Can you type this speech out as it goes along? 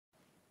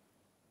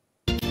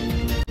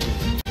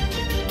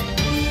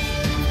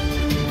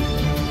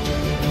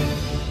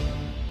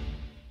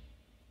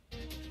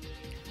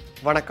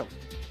வணக்கம்.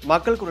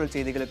 மக்கள் குரல்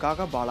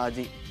செய்திகளுக்காக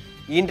பாலாஜி.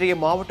 இன்றைய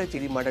மாவட்ட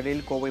செய்தி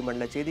மடலில் கோவை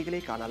மண்டல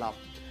செய்திகளை காணலாம்.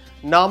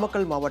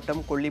 நாமக்கல்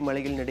மாவட்டம்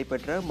கொல்லிமலையில்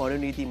நடைபெற்ற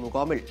மனுநீதி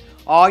முகாமில்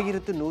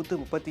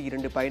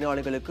 1132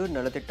 பயனாளிகளுக்கு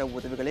நலத்திட்ட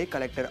உதவிகளை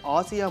கலெக்டர்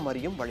ஆசியா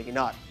மரியம்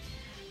வழங்கினார்.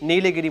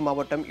 நீலகிரி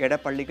மாவட்டம்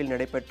எடப்பள்ளியில்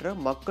நடைபெற்ற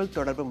மக்கள்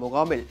தொடர்பு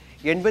முகாமில்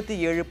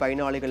 87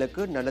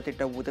 பயனாளிகளுக்கு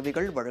நலத்திட்ட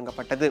உதவிகள்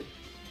வழங்கப்பட்டது.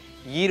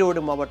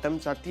 ஈரோடு மாவட்டம்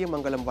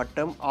சத்தியமங்கலம்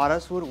வட்டம்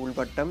அரசூர்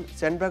உள்வட்டம்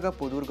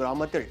செண்பகப்புதூர்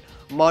கிராமத்தில்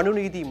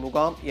மனுநீதி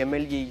முகாம்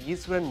எம்எல்ஏ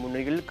ஈஸ்வரன்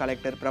முன்னிலையில்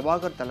கலெக்டர்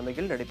பிரபாகர்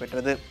தலைமையில்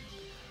நடைபெற்றது.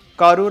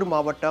 கரூர்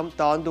மாவட்டம்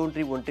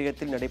தாந்தோன்றி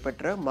ஒன்றியத்தில்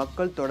நடைபெற்ற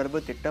மக்கள்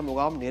தொடர்பு திட்ட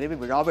முகாம் நிறைவு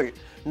விழாவில்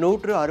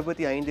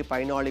 165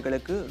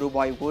 பயனாளிகளுக்கு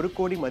ரூபாய் 1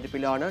 கோடி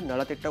மதிப்பிலான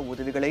நலத்திட்ட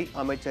உதவிகளை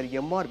அமைச்சர்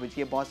எம்.ஆர்.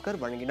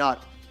 விஜயபாஸ்கர்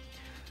வழங்கினார்.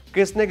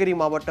 கிருஷ்ணகிரி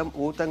மாவட்டம்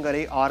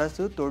ஊத்தங்கரை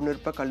அரசு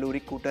தொழில்நுட்ப கல்லூரி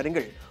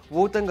கூட்டரங்கில்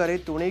ஊத்தங்கரை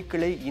துணை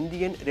கிளை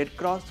இந்தியன் ரெட்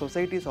கிராஸ்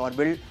சொசைட்டி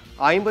சார்பில்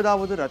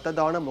 50வது இரத்த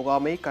தான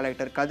முகாமை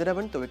கலெக்டர்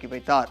கதிரவன் துவக்கி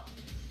வைத்தார்.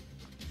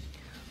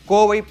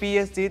 கோவை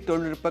பிஎஸ்சி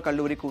தொழில்நுட்ப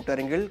கல்லூரி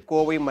கூட்டரங்கில்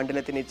கோவை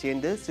மண்டலத்தினைச்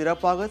சேர்ந்து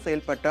சிறப்பாக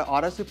செயல்பட்ட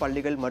அரசு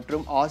பள்ளிகள்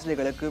மற்றும்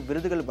ஆசிரியர்களுக்கு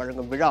விருதுகள்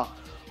வழங்கும் விழா,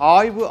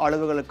 ஆய்வு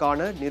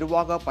அலுவலர்களுக்கான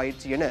நிர்வாக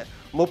பயிற்சி என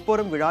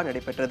முப்பெரும் விழா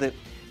நடைபெற்றது.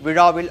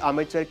 விழாவில்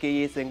அமைச்சர்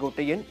கே.ஏ.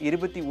 செங்கோட்டையன்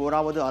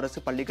 21வது அரசு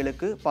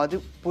பள்ளிகளுக்கு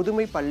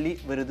புதுமை பள்ளி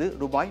விருது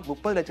ரூபாய்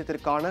 30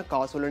 லட்சத்திற்கான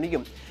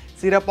காசோலையும்,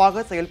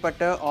 சிறப்பாக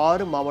செயல்பட்ட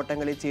 6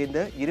 மாவட்டங்களைச்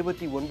சேர்ந்த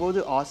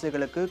 29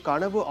 ஆசிரியர்களுக்கு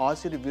கனவு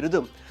ஆசிரியர்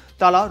விருதும்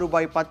தலா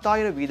ரூபாய்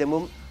 10,000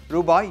 வீதமும்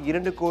ரூபாய்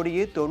 2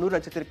 கோடியே 90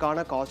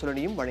 லட்சத்திற்கான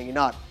காசோலையும்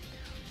வழங்கினார்.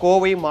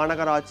 கோவை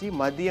மாநகராட்சி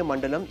மத்திய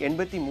மண்டலம்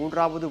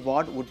 83வது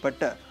வார்டு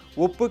உட்பட்ட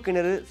உப்பு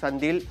கிணறு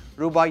சந்தில்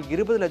ரூபாய்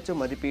 20 லட்சம்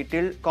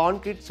மதிப்பீட்டில்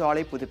கான்கிரீட்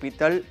சாலை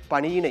புதுப்பித்தல்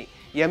பணியினை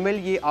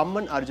எம்எல்ஏ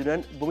அம்மன்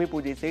அர்ஜுனன் பூமி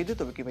பூஜை செய்து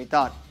துவக்கி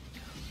வைத்தார்.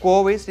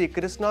 கோவை ஸ்ரீ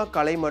கிருஷ்ணா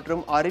கலை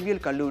மற்றும்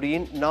அறிவியல்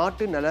கல்லூரியின்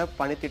நாட்டு நல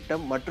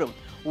பணித்திட்டம் மற்றும்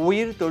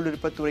உயிர்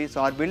தொழில்நுட்பத்துறை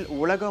சார்பில்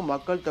உலக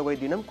மக்கள் தொகை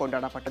தினம்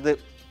கொண்டாடப்பட்டது.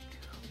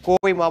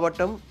 கோவை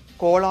மாவட்டம்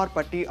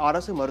கோலார்பட்டி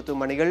அரசு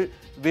மருத்துவமனைகள்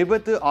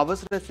விபத்து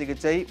அவசர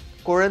சிகிச்சை,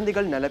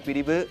 குழந்தைகள்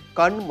நலப்பிரிவு,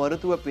 கண்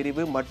மருத்துவ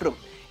பிரிவு மற்றும்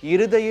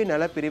இருதய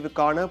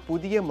நலப்பிரிவுக்கான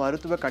புதிய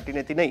மருத்துவ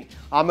கட்டிடத்தினை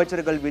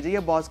அமைச்சர்கள்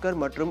விஜயபாஸ்கர்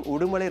மற்றும்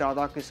உடுமலை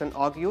ராதாகிருஷ்ணன்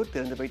ஆகியோர்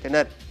திறந்து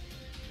வைத்தனர்.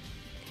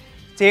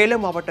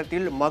 சேலம்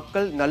மாவட்டத்தில்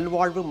மக்கள்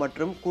நல்வாழ்வு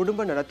மற்றும்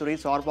குடும்ப நலத்துறை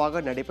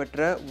சார்பாக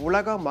நடைபெற்ற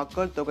உலக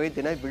மக்கள் தொகை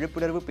தின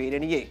விழிப்புணர்வு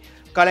பேரணியை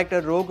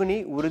கலெக்டர் ரோகிணி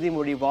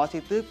உறுதிமொழி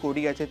வாசித்து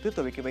கொடியசைத்து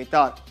துவக்கி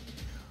வைத்தார்.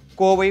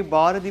 கோவை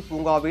பாரதி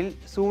பூங்காவில்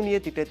சூனிய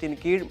திட்டத்தின்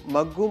கீழ்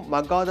மக்கும்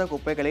மக்காத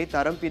குப்பைகளை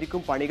தரம்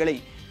பிரிக்கும் பணிகளை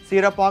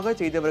சிறப்பாக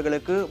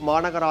செய்தவர்களுக்கு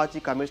மாநகராட்சி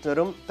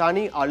கமிஷனரும்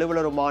தனி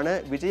அலுவலருமான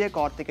விஜய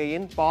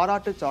கார்த்திகேயன்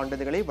பாராட்டு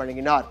சான்றிதழ்களை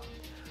வழங்கினார்.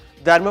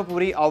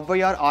 தர்மபுரி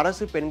ஔவையார்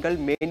அரசு பெண்கள்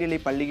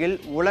மேல்நிலைப் பள்ளியில்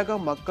உலக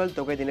மக்கள்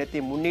தொகை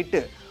தினத்தை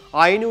முன்னிட்டு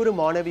 500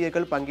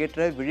 மாணவியர்கள்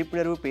பங்கேற்ற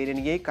விழிப்புணர்வு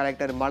பேரணியை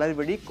கலெக்டர்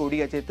மலர்விழி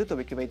கொடியசைத்து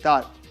துவக்கி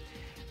வைத்தார்.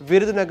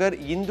 விருதுநகர்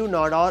இந்து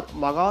நாடார்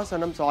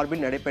மகாசனம்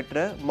சார்பில்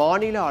நடைபெற்ற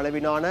மாநில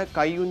அளவிலான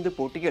கையுந்து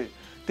போட்டியில்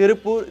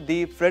திருப்பூர் தி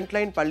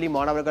ஃப்ரண்ட்லைன் பள்ளி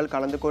மாணவர்கள்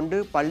கலந்து கொண்டு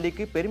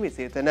பள்ளிக்கு பெருமை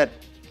சேர்த்தனர்.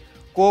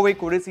 கோவை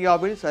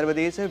குடிசியாவில்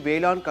சர்வதேச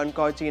வேளாண்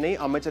கண்காட்சியினை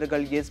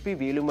அமைச்சர்கள் எஸ்.பி.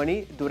 வேலுமணி,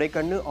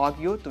 துரைக்கண்ணு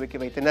ஆகியோர் துவக்கி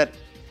வைத்தனர்.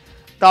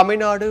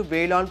 தமிழ்நாடு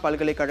வேளாண்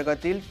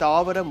பல்கலைக்கழகத்தில்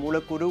தாவர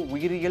மூலக்கூறு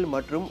உயிரியல்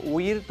மற்றும்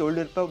உயிர்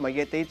தொழில்நுட்ப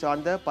மையத்தை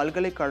சார்ந்த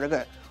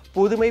பல்கலைக்கழக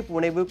புதுமை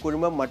புனைவு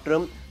குழுமம்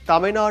மற்றும்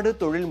தமிழ்நாடு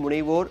தொழில்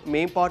முனைவோர்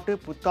மேம்பாட்டு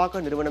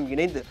புத்தாக்க நிறுவனம்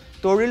இணைந்து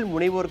தொழில்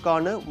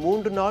முனைவோருக்கான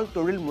 3 நாள்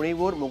தொழில்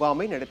முனைவோர்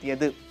முகாமை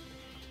நடத்தியது.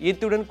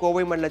 இத்துடன்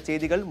கோவை மண்டல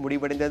செய்திகள்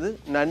முடிவடைந்தது.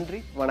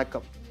 நன்றி,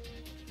 வணக்கம்.